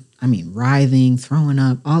pain. I mean, writhing, throwing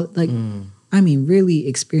up, all like, I mean, really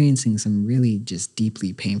experiencing some really just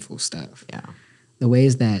deeply painful stuff. Yeah. The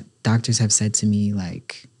ways that doctors have said to me,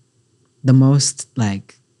 like, the most,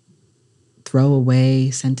 like,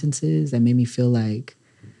 throwaway sentences that made me feel like,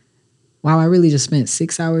 wow, I really just spent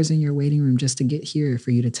 6 hours in your waiting room just to get here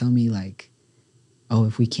for you to tell me, like, oh,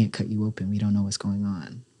 if we can't cut you open, we don't know what's going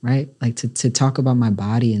on, right? Like, to talk about my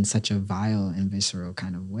body in such a vile and visceral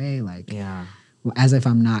kind of way, like, as if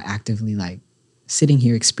I'm not actively, like, sitting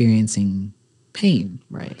here experiencing pain.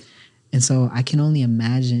 Right. And so I can only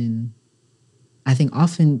imagine, I think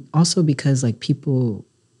often also because like people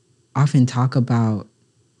often talk about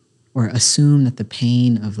or assume that the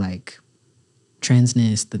pain of like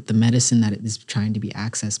transness, that the medicine that is trying to be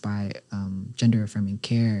accessed by gender affirming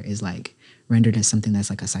care is like rendered as something that's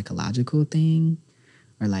like a psychological thing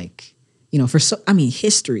or like, you know,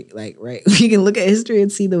 history, like, right? You can look at history and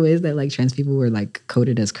see the ways that like trans people were like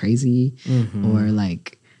coded as crazy or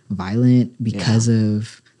like violent because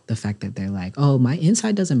of the fact that they're like, oh, my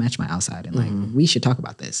inside doesn't match my outside. And like, we should talk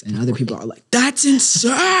about this. And other people are like, that's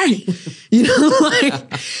insane. You know, like,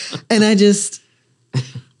 and I just,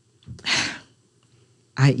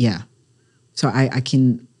 So I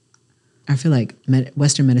feel like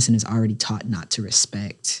Western medicine is already taught not to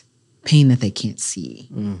respect pain that they can't see.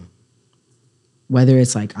 Whether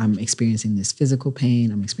it's like I'm experiencing this physical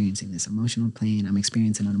pain, I'm experiencing this emotional pain, I'm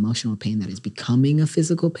experiencing an emotional pain that is becoming a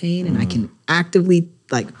physical pain, and I can actively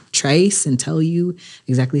like trace and tell you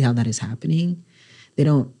exactly how that is happening.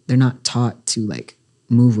 They're not taught to like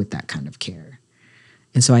move with that kind of care.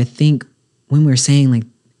 And so I think when we're saying like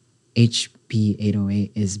HB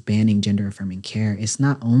 808 is banning gender affirming care, it's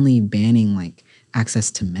not only banning like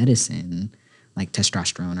access to medicine, like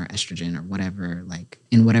testosterone or estrogen or whatever, like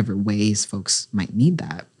in whatever ways folks might need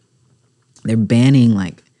that. They're banning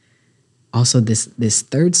like also this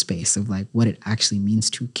third space of like what it actually means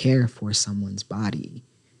to care for someone's body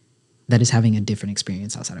that is having a different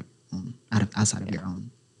experience outside of your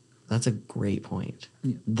own. That's a great point.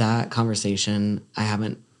 Yeah. That conversation I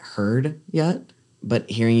haven't heard yet, but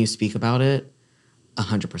hearing you speak about it,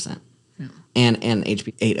 100%. Yeah. And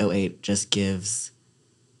HB 808 just gives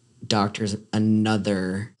doctors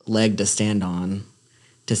another leg to stand on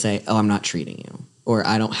to say, oh, I'm not treating you, or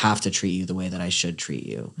I don't have to treat you the way that I should treat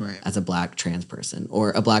you as a Black trans person,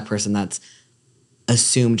 or a Black person that's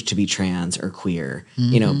assumed to be trans or queer.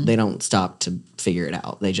 You know, they don't stop to figure it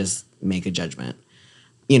out. They just make a judgment.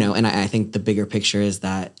 You know, and I think the bigger picture is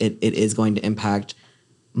that it is going to impact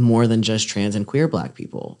more than just trans and queer Black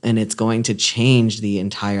people. And it's going to change the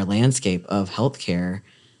entire landscape of healthcare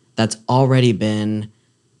that's already been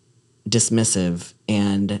dismissive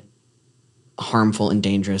and harmful and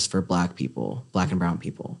dangerous for Black people, Black and brown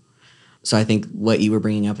people. So I think what you were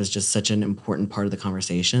bringing up is just such an important part of the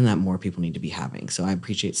conversation that more people need to be having. So I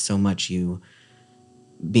appreciate so much you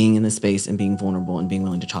being in this space and being vulnerable and being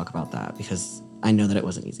willing to talk about that, because I know that it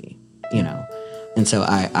wasn't easy, you know? And so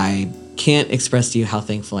I can't express to you how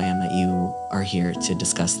thankful I am that you are here to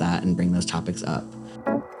discuss that and bring those topics up.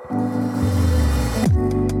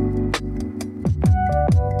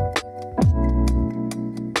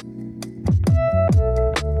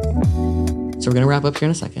 So we're going to wrap up here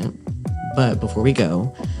in a second. But before we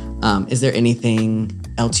go, is there anything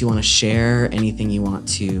else you want to share? Anything you want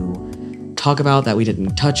to talk about that we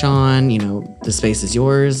didn't touch on, the space is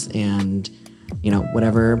yours. And,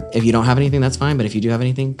 whatever. If you don't have anything, that's fine. But if you do have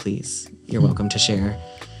anything, please, you're welcome to share.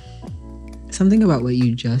 Something about what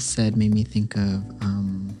you just said made me think of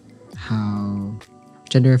how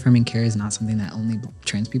gender affirming care is not something that only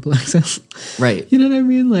trans people access. Right. You know what I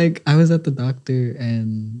mean? Like, I was at the doctor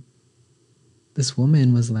and this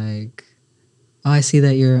woman was like, oh, I see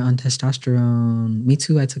that you're on testosterone. Me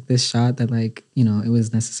too. I took this shot that it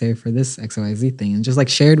was necessary for this XYZ thing, and just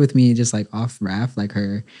shared with me just off raft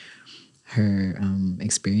her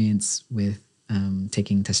experience with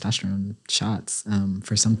taking testosterone shots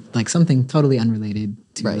for something totally unrelated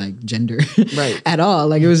to gender right. at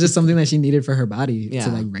all. It was just something that she needed for her body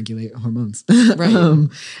to regulate hormones. Right.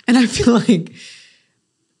 And I feel I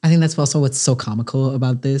think that's also what's so comical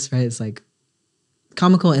about this, right? It's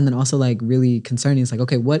comical and then also really concerning. It's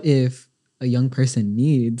okay, what if a young person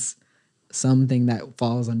needs something that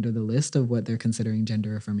falls under the list of what they're considering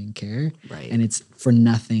gender affirming care, right? And it's for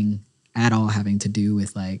nothing at all having to do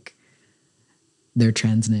with their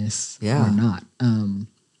transness or not, and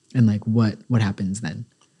what happens then?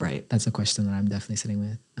 Right. That's a question that I'm definitely sitting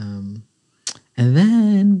with. And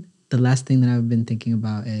then the last thing that I've been thinking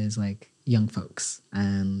about is young folks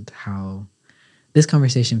and how this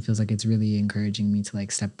conversation feels it's really encouraging me to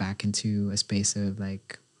step back into a space of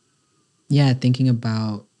thinking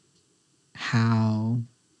about how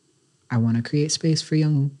I want to create space for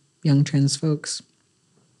young trans folks.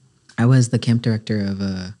 I was the camp director of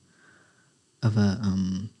a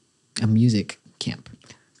music camp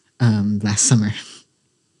last summer.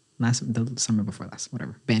 The summer before last,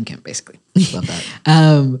 whatever. Band camp, basically. Love that.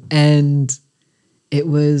 And it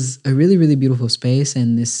was a really, really beautiful space.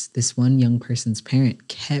 And this one young person's parent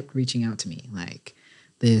kept reaching out to me. My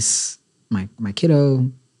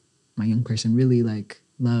kiddo, my young person really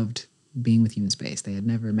loved being with you in space. They had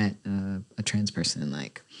never met a trans person.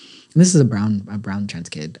 And this is a brown trans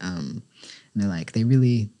kid. And they're they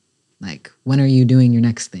really, when are you doing your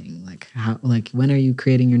next thing? When are you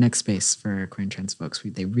creating your next space for queer and trans folks?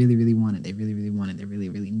 They really, really want it. They really, really want it. They really,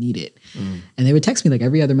 really need it. And they would text me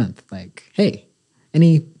every other month, hey,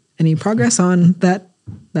 any progress on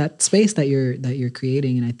that space that you're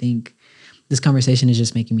creating? And I think this conversation is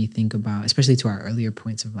just making me think about, especially to our earlier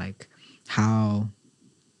points of how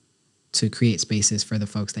to create spaces for the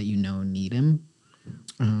folks that need them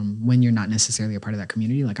when you're not necessarily a part of that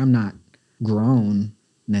community. I'm not grown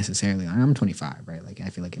necessarily. I'm 25, right? I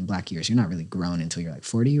feel in Black years, you're not really grown until you're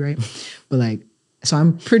 40, right? But so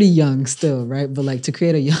I'm pretty young still, right? But to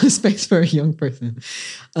create a young space for a young person,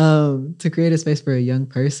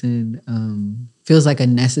 feels a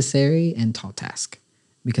necessary and tall task,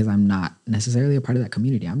 because I'm not necessarily a part of that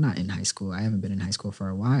community. I'm not in high school. I haven't been in high school for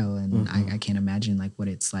a while, and I can't imagine what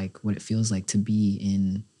it feels like to be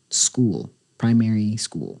in school, primary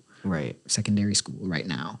school, right, secondary school right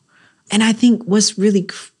now. And I think what's really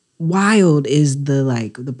wild is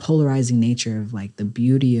the polarizing nature of the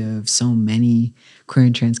beauty of so many queer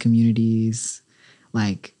and trans communities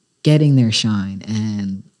getting their shine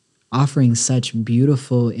and offering such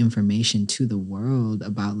beautiful information to the world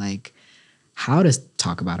about how to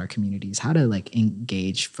talk about our communities, how to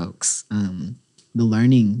engage folks. The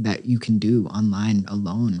learning that you can do online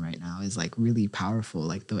alone right now is really powerful.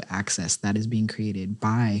 The access that is being created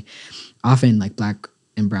by often Black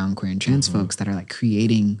and brown, queer, and trans folks that are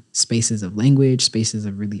creating spaces of language, spaces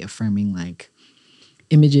of really affirming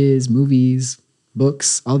images, movies,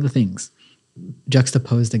 books, all the things,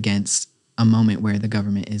 juxtaposed against a moment where the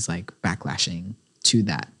government is backlashing to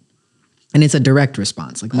that. And it's a direct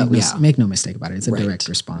response. Make no mistake about it. It's a direct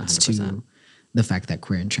response 100%. to the fact that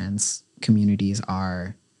queer and trans communities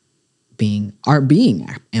are being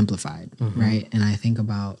amplified, right? And I think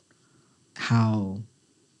about how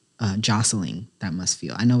jostling that must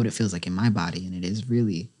feel. I know what it feels like in my body, and it is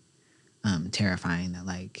really terrifying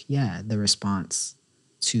that the response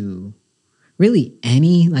to really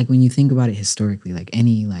any when you think about it historically,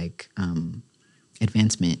 any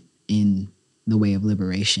advancement in the way of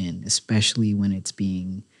liberation, especially when it's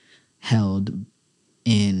being held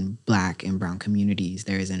in Black and brown communities,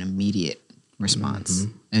 there is an immediate response,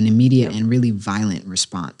 an immediate and really violent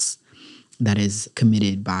response that is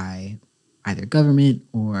committed by either government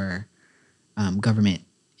or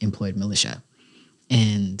government-employed militia.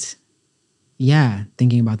 And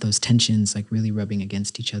thinking about those tensions really rubbing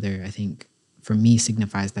against each other, I think for me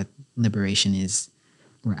signifies that liberation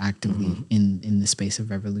we're actively in the space of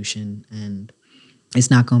revolution, and it's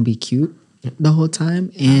not going to be cute the whole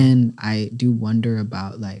time. And I do wonder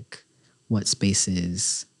about what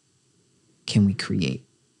spaces can we create?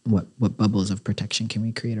 What bubbles of protection can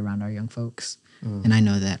we create around our young folks? And I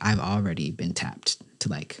know that I've already been tapped to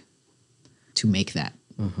make that,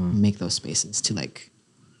 make those spaces,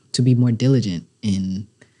 to be more diligent in,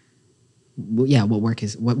 what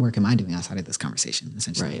work am I doing outside of this conversation,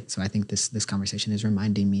 essentially. Right. So I think this conversation is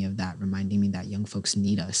reminding me of that, reminding me that young folks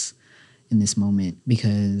need us in this moment,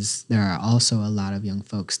 because there are also a lot of young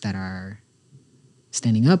folks that are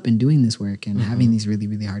standing up and doing this work and having these really,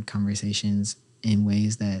 really hard conversations in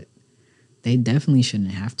ways that they definitely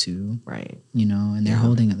shouldn't have to. Right. And they're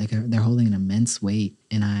holding an immense weight.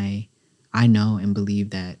 And I know and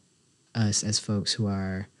believe that us as folks who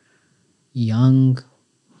are young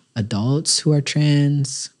adults who are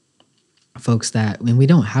trans, folks that, and we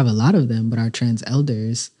don't have a lot of them, but our trans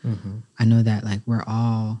elders, I know that we're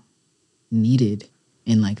all needed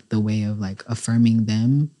in the way of affirming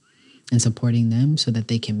them and supporting them so that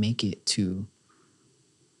they can make it to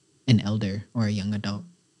an elder or a young adult.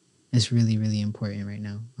 It's really, really important right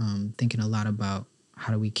now. Thinking a lot about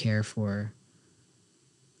how do we care for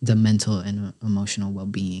the mental and emotional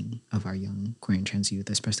well-being of our young queer and trans youth,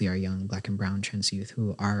 especially our young Black and brown trans youth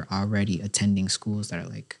who are already attending schools that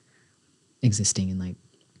are existing in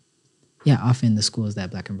often the schools that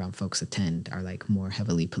Black and brown folks attend are more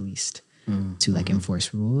heavily policed to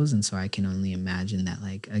enforce rules. And so I can only imagine that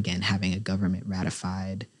again, having a government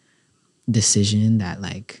ratified decision that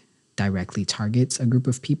directly targets a group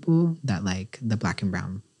of people, that the Black and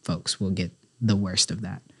brown folks will get the worst of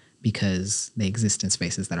that because they exist in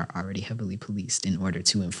spaces that are already heavily policed in order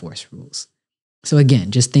to enforce rules. So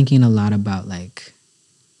again, just thinking a lot about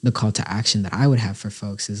the call to action that I would have for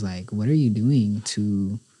folks is what are you doing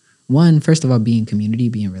to, one, first of all, be in community,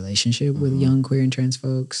 be in relationship with young queer and trans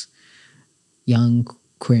folks, young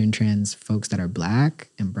queer and trans folks that are Black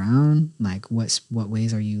and brown. What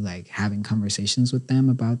ways are you having conversations with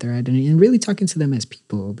them about their identity and really talking to them as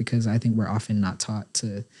people? Because I think we're often not taught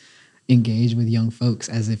to engage with young folks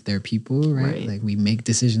as if they're people, right? We make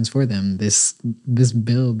decisions for them. This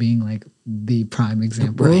bill being the prime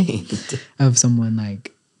example of someone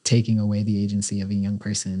taking away the agency of a young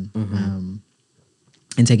person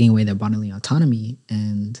and taking away their bodily autonomy.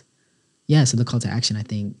 And so the call to action I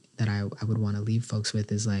think that I would want to leave folks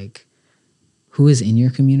with is who is in your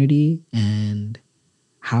community and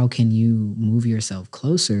how can you move yourself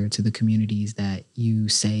closer to the communities that you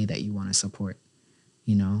say that you want to support,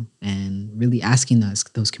 and really asking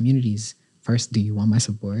those communities first, do you want my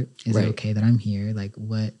support? Is it okay that I'm here?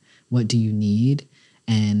 What do you need?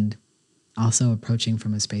 And also approaching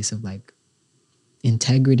from a space of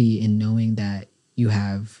integrity in knowing that you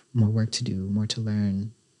have more work to do, more to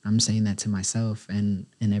learn. I'm saying that to myself and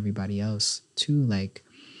everybody else too.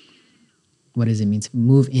 What does it mean to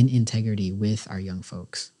move in integrity with our young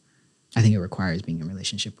folks? I think it requires being in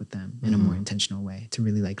relationship with them in a more intentional way, to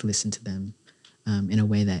really listen to them in a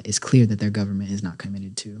way that is clear that their government is not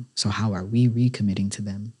committed to. So how are we recommitting to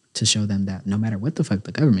them to show them that no matter what the fuck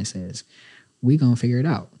the government says, we gonna figure it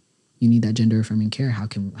out. You need that gender affirming care. How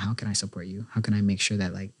can I support you? How can I make sure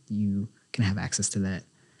that you can have access to that?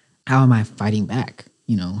 How am I fighting back?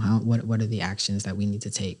 What are the actions that we need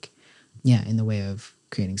to take? In the way of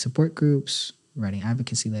creating support groups, writing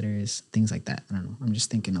advocacy letters, things like that. I don't know. I'm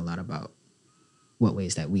just thinking a lot about what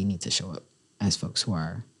ways that we need to show up as folks who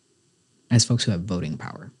have voting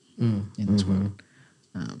power in this world.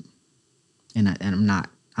 And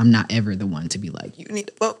I'm not ever the one to be you need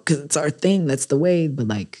to vote because it's our thing. That's the way. But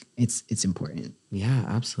it's important. Yeah,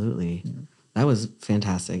 absolutely. Yeah. That was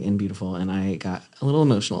fantastic and beautiful. And I got a little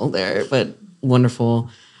emotional there, but wonderful.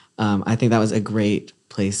 I think that was a great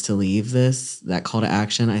place to leave this. That call to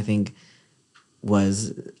action, I think,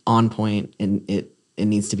 was on point, and it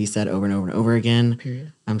needs to be said over and over and over again.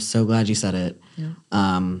 Period. I'm so glad you said it. Yeah.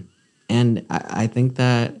 And I think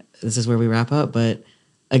that this is where we wrap up. But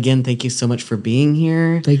again, thank you so much for being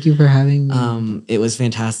here. Thank you for having me. It was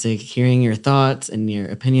fantastic hearing your thoughts and your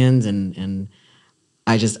opinions, and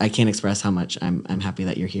I can't express how much I'm happy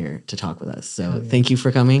that you're here to talk with us. So thank you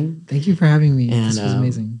for coming. Thank you for having me. And, this was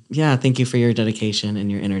amazing. Yeah, thank you for your dedication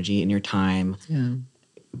and your energy and your time. Yeah.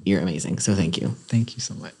 You're amazing. So thank you. Thank you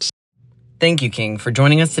so much. Thank you, King, for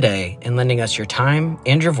joining us today and lending us your time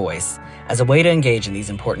and your voice as a way to engage in these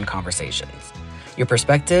important conversations. Your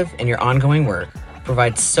perspective and your ongoing work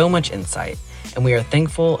provide so much insight, and we are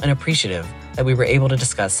thankful and appreciative that we were able to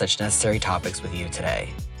discuss such necessary topics with you today.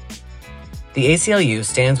 The ACLU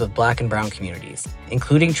stands with Black and brown communities,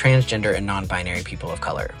 including transgender and non-binary people of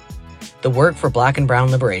color. The work for Black and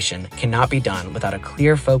brown liberation cannot be done without a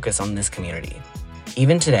clear focus on this community.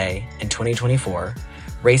 Even today, in 2024,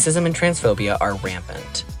 racism and transphobia are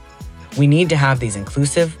rampant. We need to have these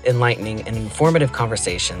inclusive, enlightening, and informative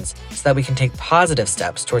conversations so that we can take positive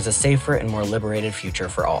steps towards a safer and more liberated future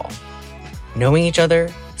for all. Knowing each other,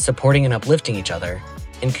 supporting and uplifting each other,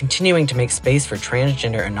 and continuing to make space for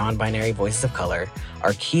transgender and non-binary voices of color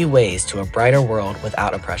are key ways to a brighter world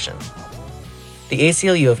without oppression. The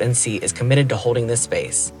ACLU of NC is committed to holding this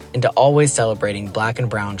space and to always celebrating Black and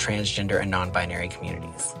brown transgender and non-binary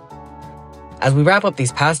communities. As we wrap up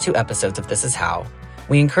these past 2 episodes of This Is How,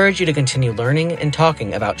 we encourage you to continue learning and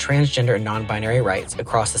talking about transgender and non-binary rights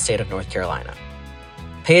across the state of North Carolina.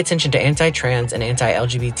 Pay attention to anti-trans and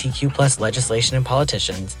anti-LGBTQ+ legislation and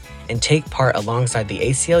politicians, and take part alongside the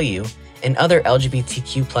ACLU and other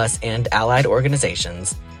LGBTQ+ and allied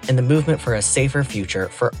organizations in the movement for a safer future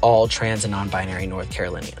for all trans and non-binary North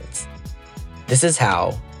Carolinians. This is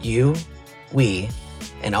how you, we,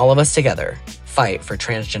 and all of us together fight for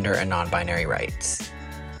transgender and non-binary rights.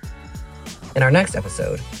 In our next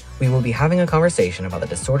episode, we will be having a conversation about the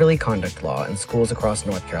disorderly conduct law in schools across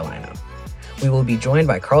North Carolina. We will be joined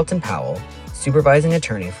by Carlton Powell, supervising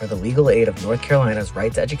attorney for the Legal Aid of North Carolina's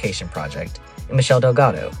Rights Education Project, and Michelle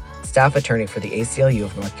Delgado, staff attorney for the ACLU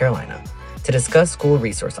of North Carolina, to discuss school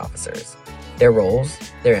resource officers, their roles,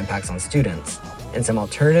 their impacts on students, and some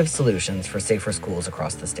alternative solutions for safer schools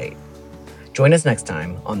across the state. Join us next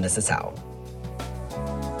time on This Is How.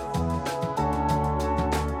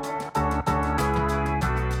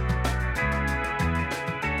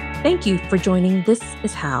 Thank you for joining This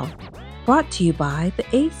Is How, brought to you by the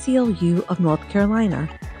ACLU of North Carolina.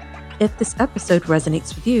 If this episode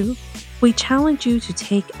resonates with you, we challenge you to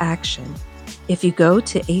take action. If you go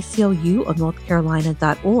to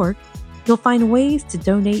acluofnorthcarolina.org, you'll find ways to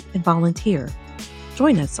donate and volunteer.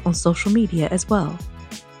 Join us on social media as well.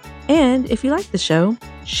 And if you like the show,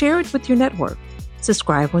 share it with your network,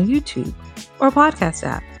 subscribe on YouTube or a podcast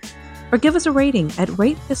app, or give us a rating at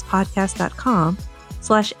ratethispodcast.com/ACLUNC.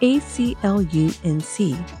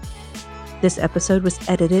 This episode was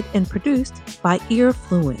edited and produced by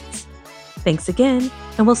Earfluence. Thanks again,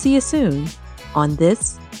 and we'll see you soon on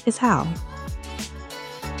This Is How.